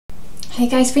Hey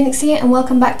guys, Phoenix here and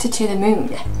welcome back to the Moon.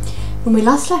 When we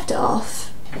last left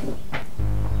off,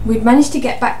 we'd managed to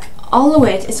get back all the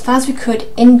way as far as we could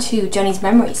into Johnny's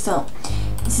memory. So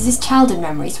this is his childhood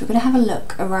memory, so we're going to have a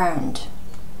look around.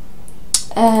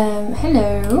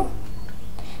 Hello.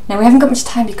 Now we haven't got much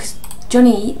time because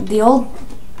Johnny,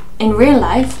 in real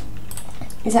life,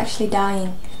 is actually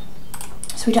dying.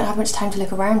 So we don't have much time to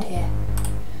look around here.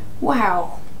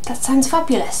 Wow, that sounds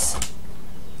fabulous.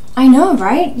 I know,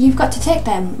 right? You've got to take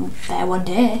them there one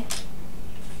day.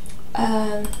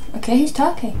 Okay, who's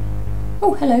talking?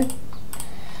 Oh, hello.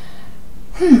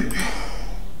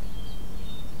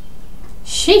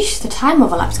 Sheesh, the time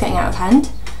overlap's getting out of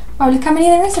hand. Wow, look how many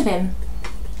there is of him.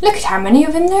 Look at how many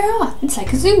of him there are. It's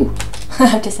like a zoo.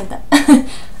 I've just said that.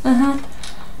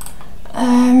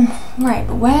 Right,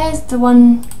 but where's the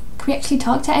one... Can we actually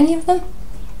talk to any of them?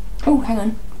 Oh, hang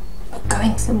on. We're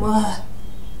going somewhere.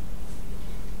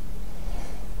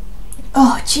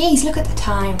 Oh, jeez, look at the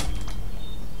time.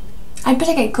 I'd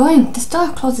better get going. The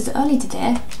store closes early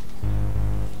today.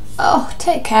 Oh,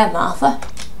 take care, Martha.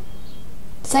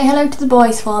 Say hello to the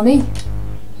boys for me.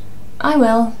 I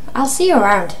will. I'll see you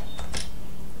around.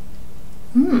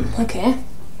 Okay.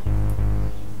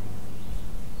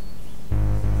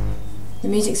 The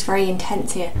music's very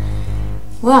intense here.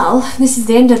 Well, this is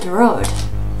the end of the road.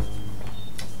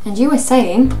 And you were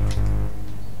saying...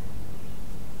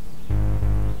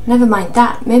 Never mind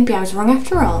that, maybe I was wrong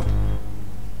after all.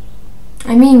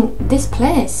 I mean, this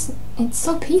place, it's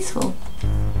so peaceful.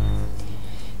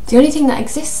 The only thing that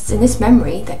exists in this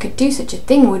memory that could do such a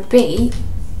thing would be...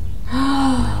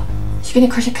 She's gonna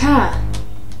crash a car.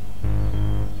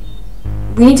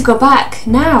 We need to go back,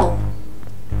 now.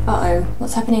 Uh-oh,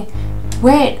 what's happening?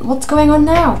 Wait, what's going on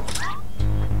now?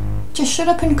 Just shut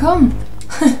up and come.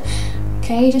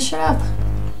 Okay, just shut up.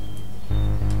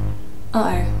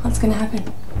 Uh-oh, what's gonna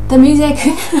happen? The music!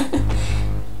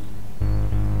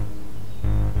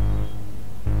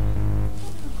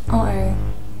 Uh-oh.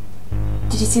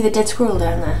 Did you see the dead squirrel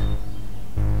down there?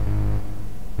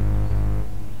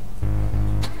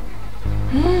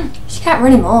 She can't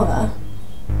run him over.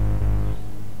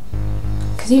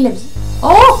 Because he lives...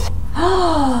 Oh!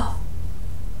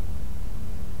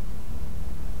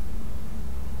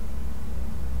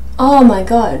 Oh my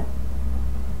god.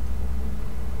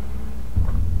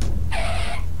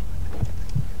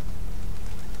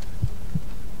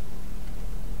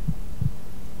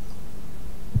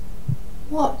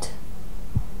 What?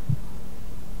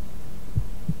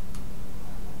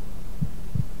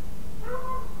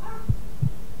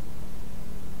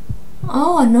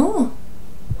 Oh no.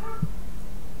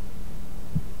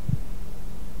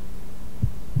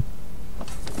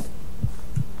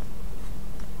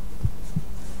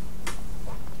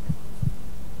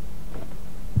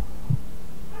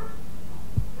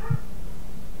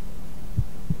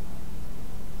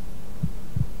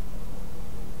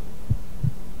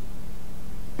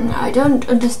 I don't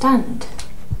understand.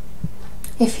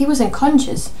 If he was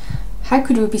unconscious, how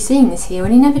could we be seeing this here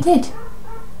when he never did?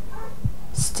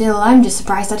 Still, I'm just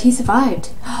surprised that he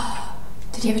survived.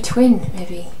 Did he have a twin,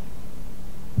 maybe?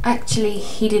 Actually,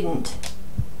 he didn't.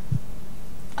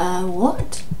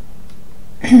 What?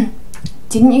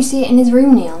 Didn't you see it in his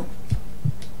room, Neil?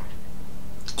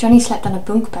 Johnny slept on a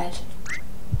bunk bed.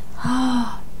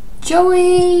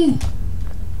 Joey!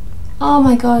 Oh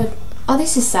my god. Oh,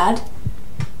 this is sad.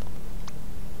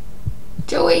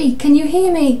 Joey, can you hear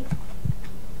me?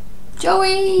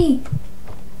 Joey!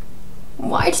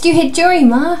 Why did you hit Joey,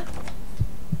 Ma?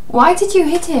 Why did you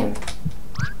hit him?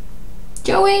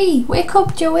 Joey! Wake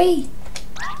up, Joey!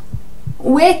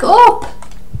 Wake up!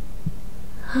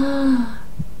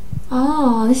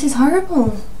 Oh, this is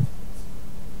horrible.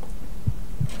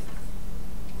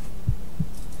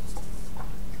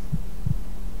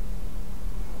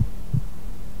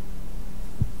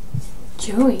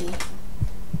 Joey.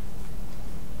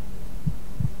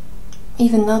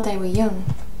 Even though they were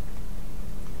young.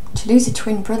 To lose a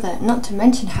twin brother, not to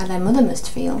mention how their mother must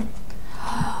feel.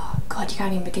 God, you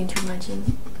can't even begin to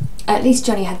imagine. At least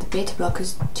Johnny had the beta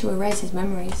blockers to erase his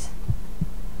memories.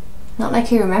 Not like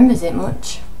he remembers it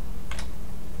much.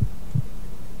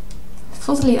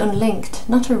 Fuzzy unlinked,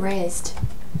 not erased.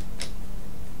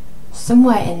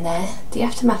 Somewhere in there, the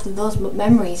aftermath of those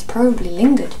memories probably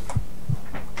lingered.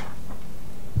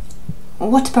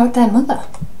 What about their mother?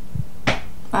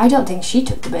 I don't think she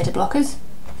took the beta blockers.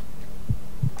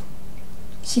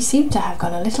 She seemed to have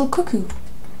gone a little cuckoo.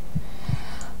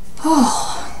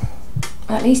 Oh,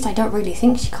 at least I don't really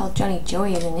think she called Johnny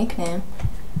Joey as a nickname.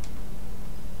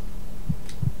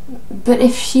 But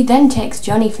if she then takes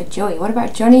Johnny for Joey, what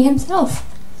about Johnny himself?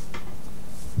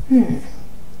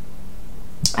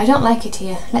 I don't like it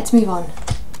here. Let's move on.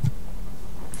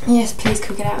 Yes, please,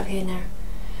 can we get out of here now?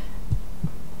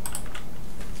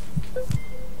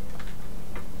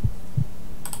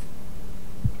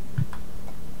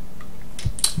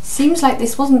 Seems like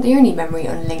this wasn't the only memory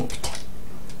unlinked.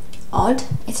 Odd,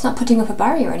 it's not putting up a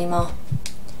barrier anymore.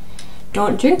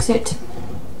 Don't jinx it.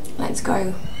 Let's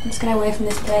go. Let's get away from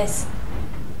this place.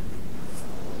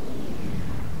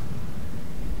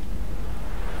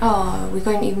 Oh, we're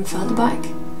going even further back.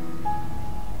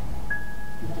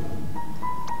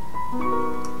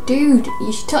 Dude,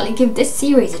 you should totally give this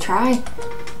series a try.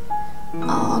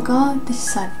 Oh god, this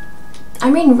is sad. I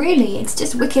mean, really, it's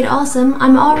just wicked awesome.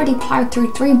 I'm already ploughed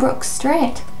through 3 books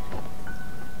straight.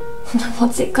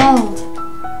 What's it called?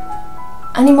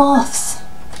 Animorphs.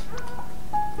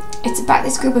 It's about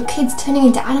this group of kids turning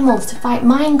into animals to fight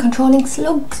mind-controlling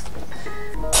slugs.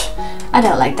 I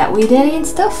don't like that weird alien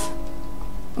stuff.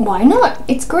 Why not?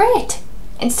 It's great.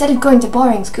 Instead of going to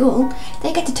boring school,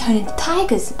 they get to turn into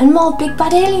tigers and more big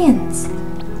bad aliens.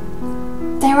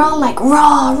 They're all like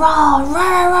raw, raw,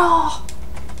 raw, raw.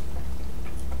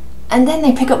 And then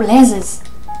they pick up lasers.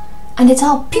 And it's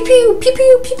all pew pew, pew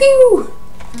pew, pew pew.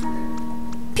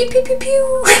 Pew pew pew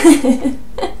pew.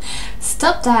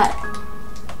 Stop that.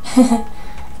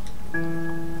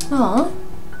 Aw.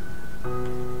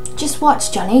 Just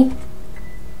watch, Johnny.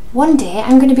 One day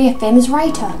I'm going to be a famous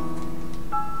writer.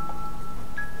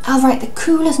 I'll write the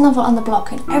coolest novel on the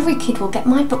block and every kid will get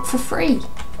my book for free.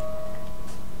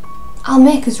 I'll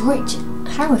make us rich.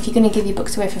 How if you're going to give your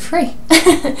books away for free?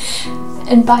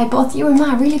 And buy both you and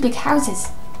my really big houses.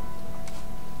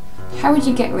 How would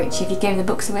you get rich if you gave the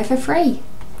books away for free?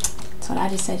 That's what I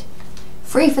just said.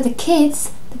 Free for the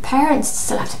kids. The parents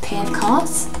still have to pay, of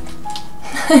course.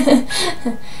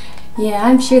 Yeah,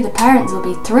 I'm sure the parents will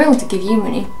be thrilled to give you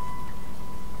money.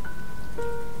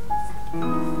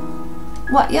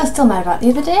 What, you're still mad about the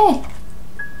other day?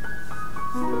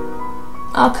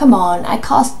 Oh, come on. I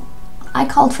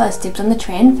called first dibs on the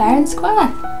train fair and square.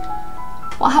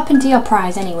 What happened to your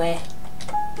prize anyway?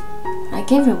 I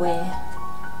gave it away.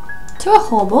 To a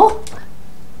hobo?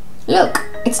 Look,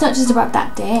 it's not just about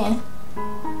that day.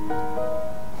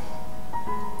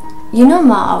 You know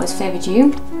Ma always favoured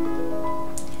you.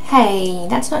 Hey,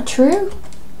 that's not true.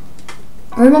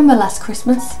 Remember last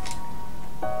Christmas?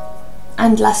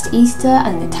 And last Easter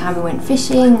and the time we went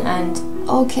fishing and...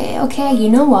 Okay, you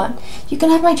know what? You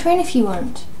can have my train if you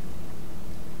want.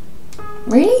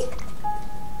 Really?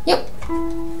 Yep.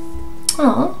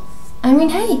 Oh, I mean,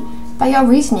 hey, by your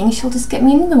reasoning, she'll just get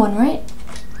me another one, right?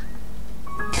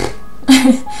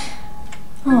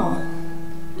 Oh.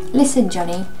 Listen,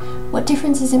 Johnny, what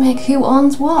difference does it make who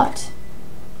owns what?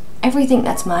 Everything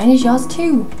that's mine is yours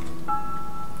too.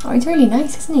 Oh, he's really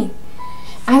nice, isn't he?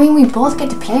 I mean, we both get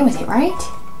to play with it, right?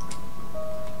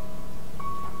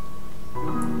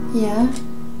 Yeah.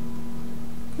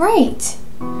 Right.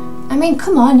 I mean,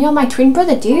 come on, you're my twin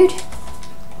brother, dude.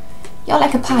 You're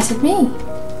like a part of me.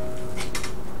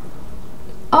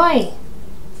 Oi!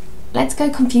 Let's go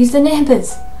confuse the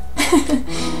neighbours.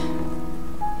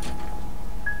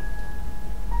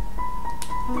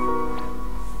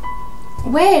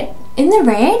 Wait, in the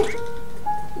rain?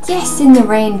 Yes, in the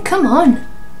rain, come on.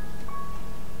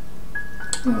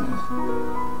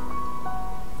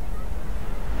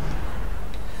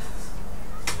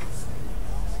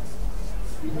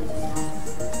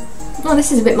 Oh,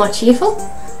 this is a bit more cheerful.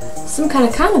 Some kind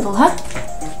of carnival, huh?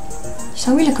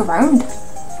 Shall we look around?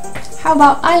 How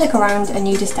about I look around and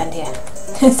you just stand here?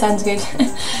 Sounds good.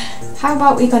 How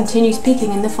about we continue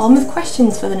speaking in the form of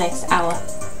questions for the next hour?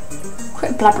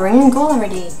 Quit blabbering and go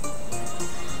already.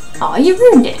 Oh, you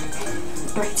ruined it.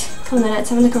 Right, come on then, let's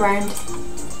have a look around.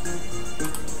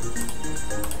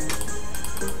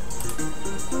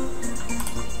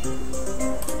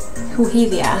 Oh, here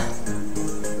we are.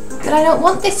 But I don't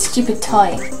want this stupid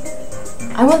toy.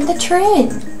 I want the train.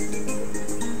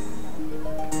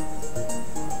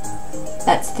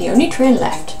 That's the only train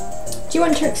left. Do you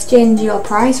want to exchange your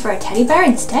prize for a teddy bear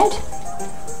instead?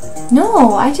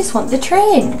 No, I just want the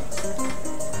train.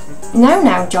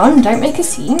 Now, John, don't make a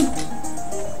scene.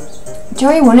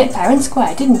 Joey won it fair and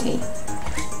square, didn't he?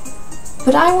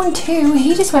 But I won too,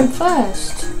 he just went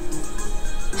first.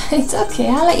 It's okay,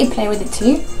 I'll let you play with it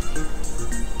too.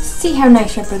 See how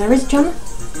nice your brother is, John.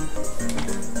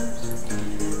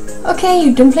 Okay,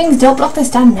 you dumplings, don't block the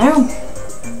stand now.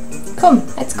 Come,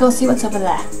 let's go see what's over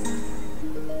there.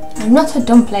 I'm not a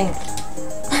dumpling.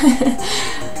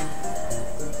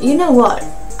 You know what?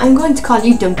 I'm going to call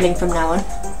you Dumpling from now on.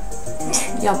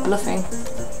 You're bluffing.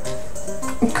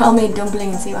 Call me a dumpling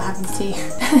and see what happens to you.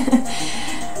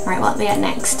 Right, what they get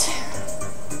next?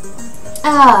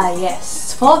 Ah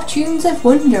yes, fortunes of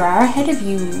wonder are ahead of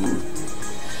you.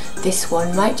 This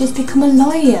one might just become a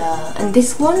lawyer, and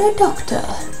this one a doctor.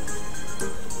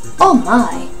 Oh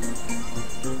my.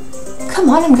 Come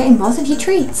on, I'm getting both of your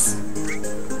treats.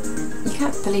 You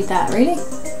can't believe that, really?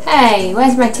 Hey,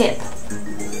 where's my tip?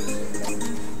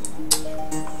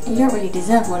 You don't really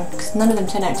deserve one, because none of them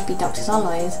turn out to be doctors or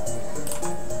lawyers.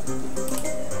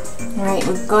 Right,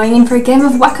 we're going in for a game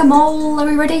of whack-a-mole. Are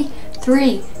we ready?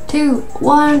 3, 2,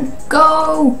 1,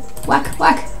 go! Whack,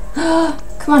 whack!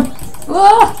 Come on.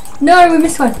 Whoa! No, we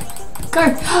missed one.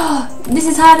 Go! This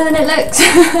is harder than it looks.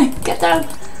 Get down.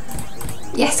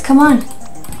 Yes, come on.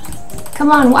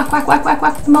 Come on, whack, whack, whack, whack,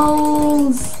 whack the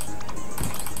moles.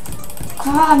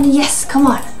 Come on, yes, come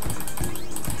on.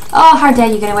 Oh, how dare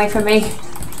you get away from me.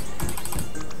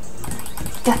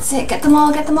 That's it, get them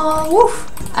all, get them all.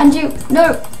 Woof! And you,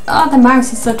 no. Oh, the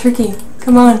mouse is so tricky.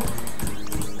 Come on.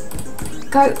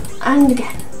 Go, and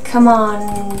again. Come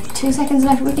on. 2 seconds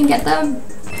left, we can get them.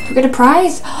 We get a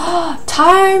prize?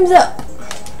 Time's up!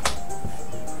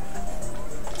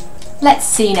 Let's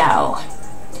see now.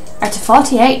 Out of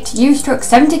 48, you struck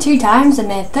 72 times and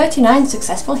made 39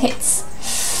 successful hits.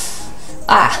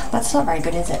 Ah, that's not very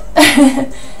good, is it?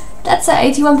 That's an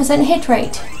 81% hit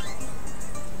rate.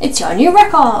 It's your new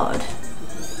record.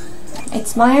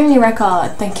 It's my only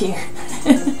record, thank you.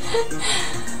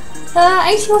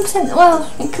 81%, well,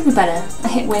 it could be better. I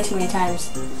hit way too many times.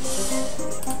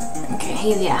 Okay,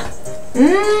 here they are.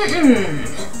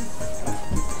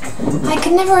 I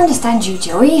can never understand you,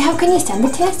 Joey. How can you stand the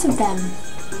taste of them?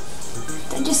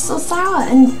 They're just so sour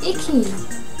and icky.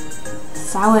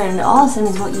 Sour and awesome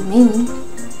is what you mean.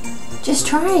 Just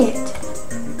try it.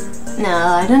 No,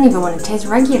 I don't even want to taste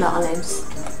regular olives.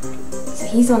 So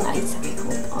he's on that eats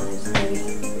pickled olives, maybe.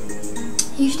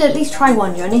 You should at least try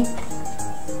one, Johnny.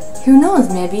 Who knows,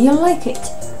 maybe you'll like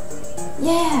it.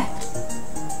 Yeah.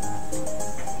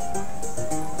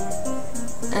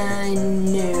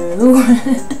 No.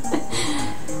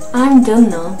 I'm done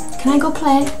though. Can I go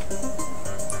play?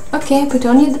 Okay, but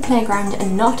only at the playground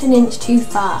and not an inch too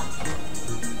far.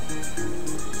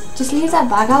 Just leave that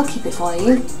bag, I'll keep it for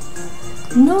you.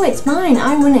 No, it's mine,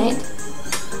 I won it.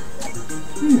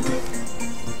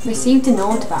 Received a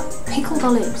note about pickled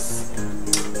olives.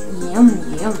 Yum,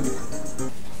 yum.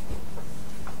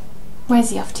 Where's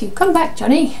he off to? Come back,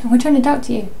 Johnny. We're trying to talk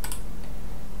to you.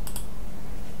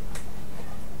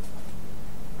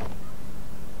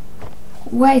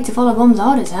 Way to follow Mum's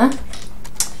orders, huh?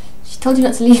 She told you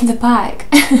not to leave the park.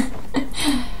 Uh-oh,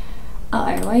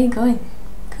 where are you going?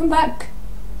 Come back.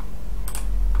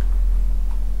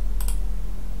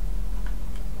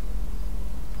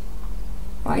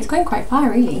 Well, he's going quite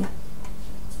far, really.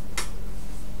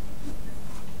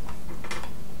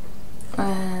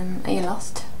 Are you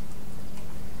lost?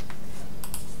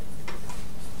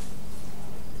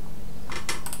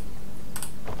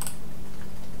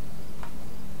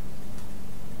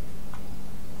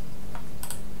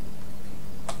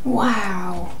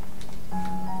 Wow.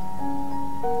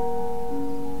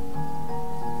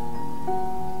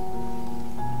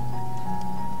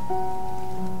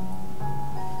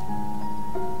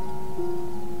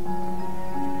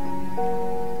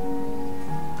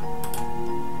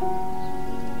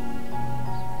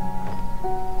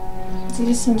 Is he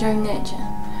just enjoying nature?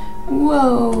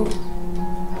 Whoa.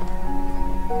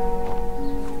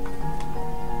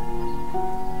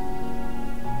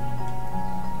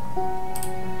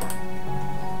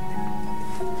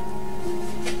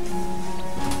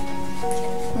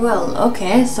 Well,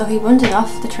 okay, so he wandered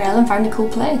off the trail and found a cool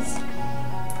place.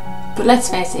 But let's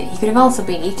face it, he could have also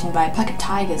been eaten by a pack of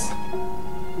tigers.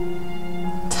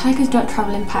 Tigers don't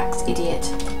travel in packs,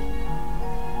 idiot.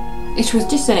 It was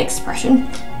just an expression.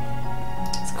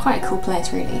 It's quite a cool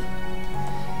place, really.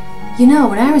 You know,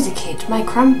 when I was a kid, my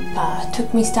grandpa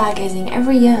took me stargazing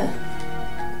every year.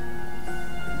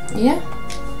 Yeah?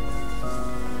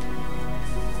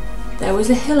 There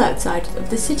was a hill outside of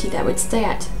the city that we'd stay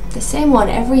at. The same one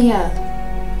every year.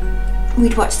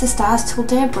 We'd watch the stars till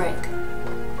daybreak.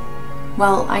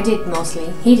 Well, I did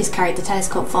mostly. He just carried the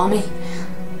telescope for me.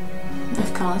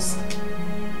 Of course.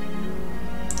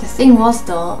 The thing was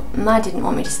though, Ma didn't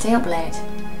want me to stay up late.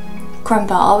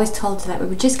 Grandpa always told her that we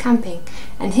were just camping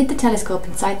and hid the telescope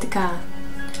inside the car.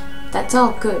 That's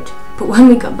all good, but when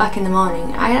we got back in the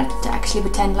morning, I had to actually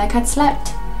pretend like I'd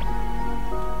slept.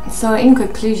 So in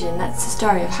conclusion, that's the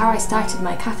story of how I started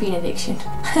my caffeine addiction.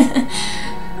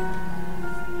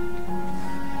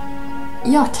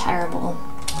 You're terrible.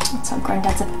 That's what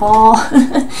Granddad's a ball.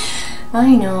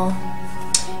 I know.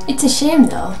 It's a shame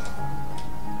though.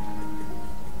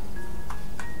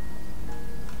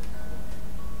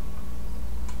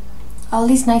 All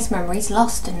these nice memories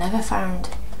lost and never found.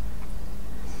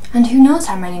 And who knows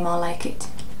how many more like it.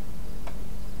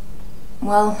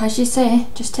 Well, as you say,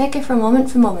 just take it from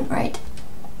moment, right?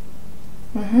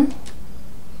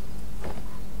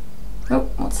 Oh,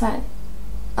 what's that?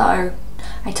 Uh-oh.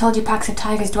 I told you packs of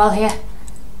tigers dwell here.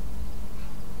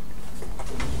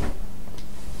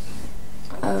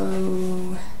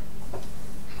 Oh.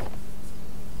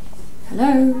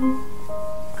 Hello?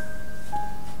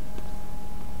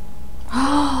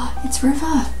 Oh, it's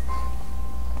River.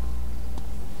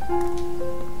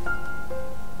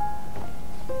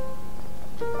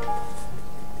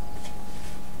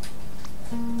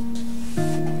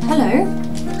 Hello?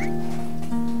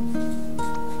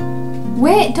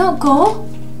 Wait, don't go.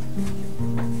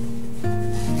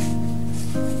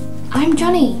 I'm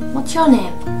Johnny. What's your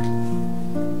name?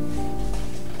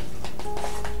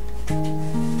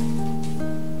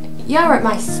 You're at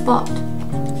my spot.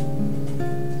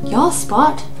 Your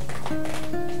spot?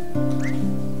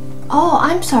 Oh,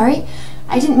 I'm sorry.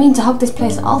 I didn't mean to hog this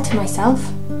place all to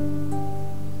myself.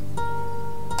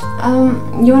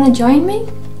 You wanna join me?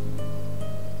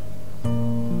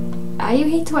 Are you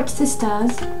here to watch the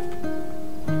stars?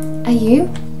 Are you?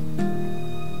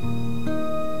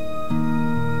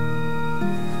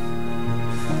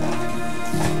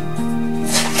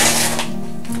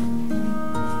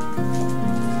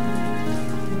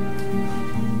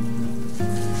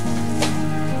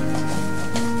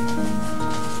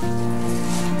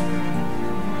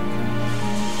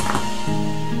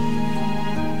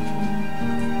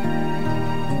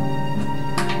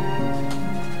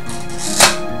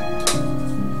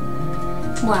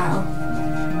 Wow.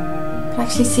 I can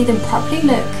actually see them properly,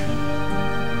 look.